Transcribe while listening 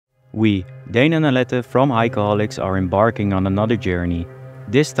We, Deen and Alette from Hikaholics, are embarking on another journey.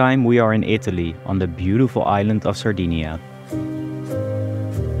 This time we are in Italy, on the beautiful island of Sardinia.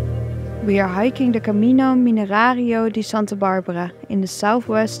 We are hiking the Cammino Minerario di Santa Barbara in the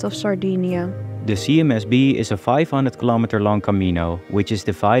southwest of Sardinia. The CMSB is a 500 kilometer long Camino, which is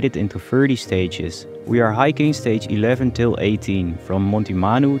divided into 30 stages. We are hiking stage 11 till 18, from Monti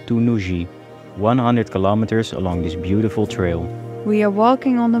Mannu to Nuxis, 100 kilometers along this beautiful trail. We are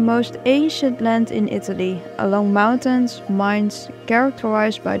walking on the most ancient land in Italy, along mountains, mines,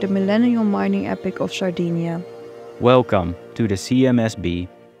 characterized by the millennial mining epoch of Sardinia. Welcome to the CMSB.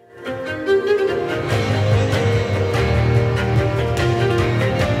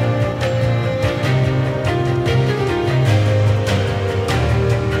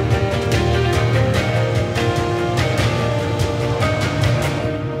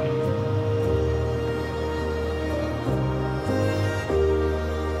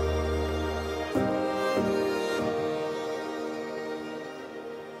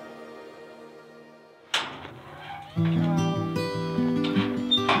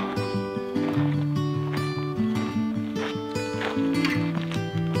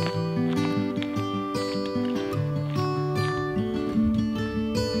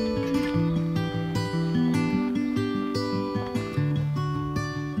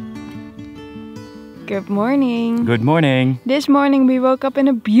 Good morning. Good morning. This morning we woke up in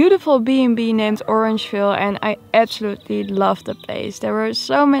a beautiful B&B named Orange Villa, and I absolutely loved the place. There were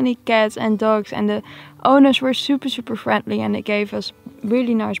so many cats and dogs, and the owners were super friendly, and they gave us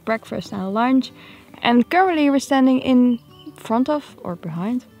really nice breakfast and lunch. And currently we're standing in front of or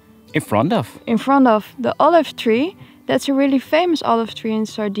behind? In front of the olive tree. That's a really famous olive tree in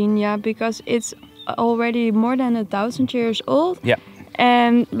Sardinia because it's already more than 1,000 years old. Yeah.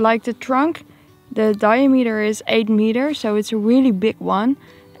 And like the trunk, the diameter is 8 meters, so it's a really big one.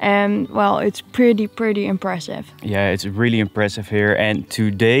 And well, it's pretty impressive. Yeah, it's really impressive here. And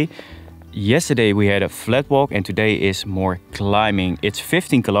yesterday we had a flat walk, and today is more climbing. It's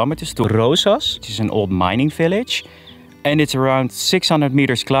 15 kilometers to Rosas, which is an old mining village. And it's around 600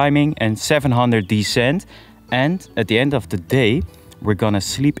 meters climbing and 700 descent. And at the end of the day, we're gonna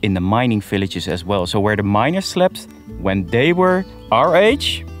sleep in the mining villages as well. So where the miners slept when they were our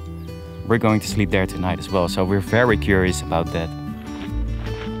age, we're going to sleep there tonight as well. So we're very curious about that.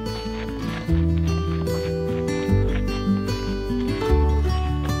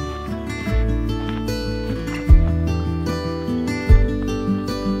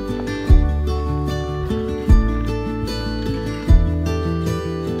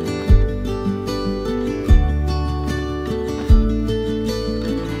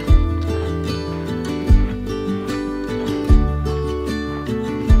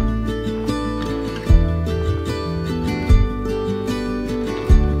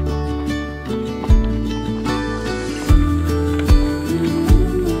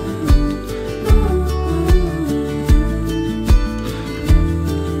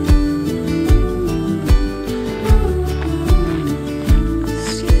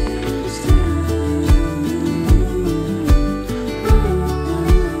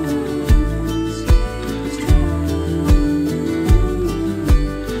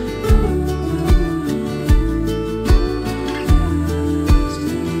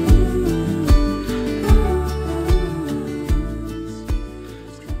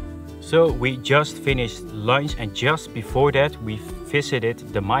 So we just finished lunch, and just before that we visited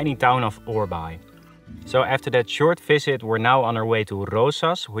the mining town of Orbai. So after that short visit, we're now on our way to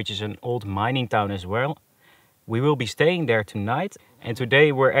Rosas, which is an old mining town as well. We will be staying there tonight, and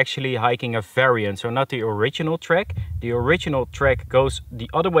today we're actually hiking a variant, so not the original track. The original track goes the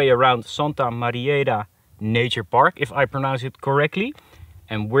other way around Santa Maria Nature Park, if I pronounce it correctly.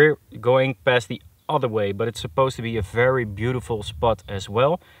 And we're going past the other way, but it's supposed to be a very beautiful spot as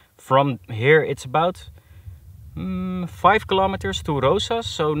well. From here it's about 5 kilometers to Rosas,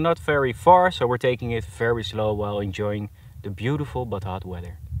 so not very far. So we're taking it very slow while enjoying the beautiful but hot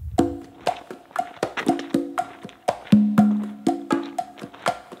weather.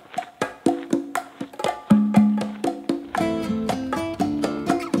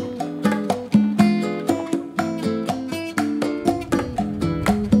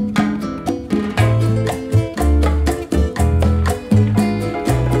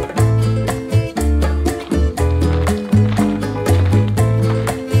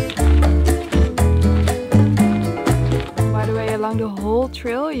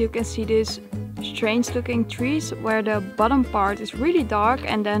 Trail, you can see these strange looking trees where the bottom part is really dark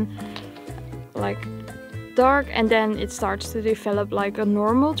and then like get dark and then it starts to develop like a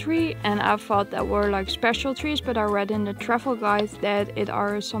normal tree, and I thought that were like special trees, but I read in the travel guides that it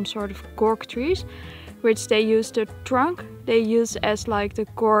are some sort of cork trees, which they use the trunk they use as like the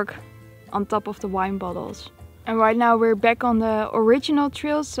cork on top of the wine bottles. And right now we're back on the original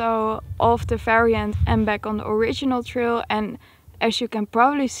trail, so off the variant and back on the original trail, and as you can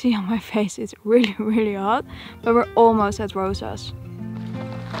probably see on my face, it's really hot, but we're almost at Rosas.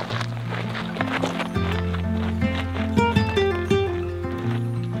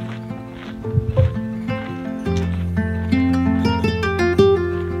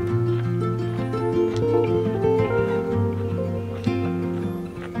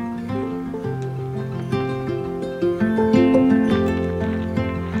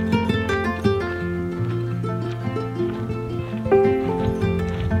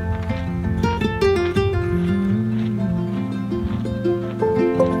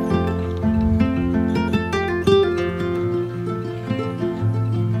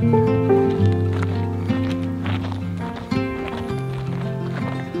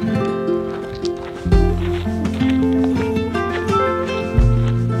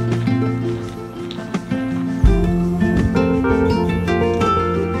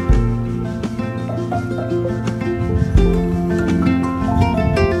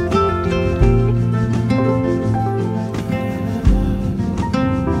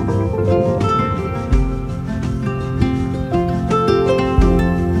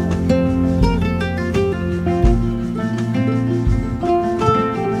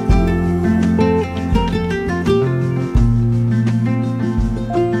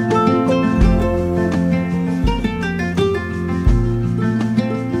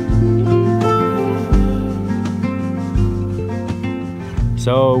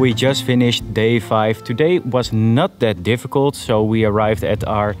 So we just finished day 5. Today was not that difficult, so we arrived at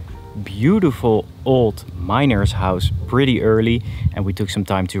our beautiful old miner's house pretty early and we took some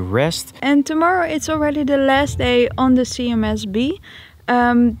time to rest. And tomorrow it's already the last day on the CMSB.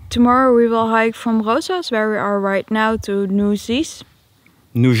 Tomorrow we will hike from Rosas, where we are right now, to Nuxis.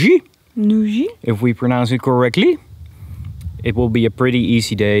 Nuxis? Nuxis? If we pronounce it correctly. It will be a pretty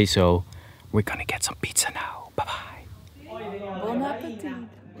easy day, so we're gonna get some pizza now. Bye bye. Buon appetito.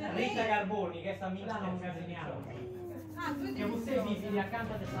 Rita Carboni, che sta amica del Casiniano. Che você vive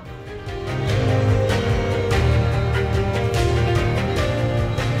accanto a te.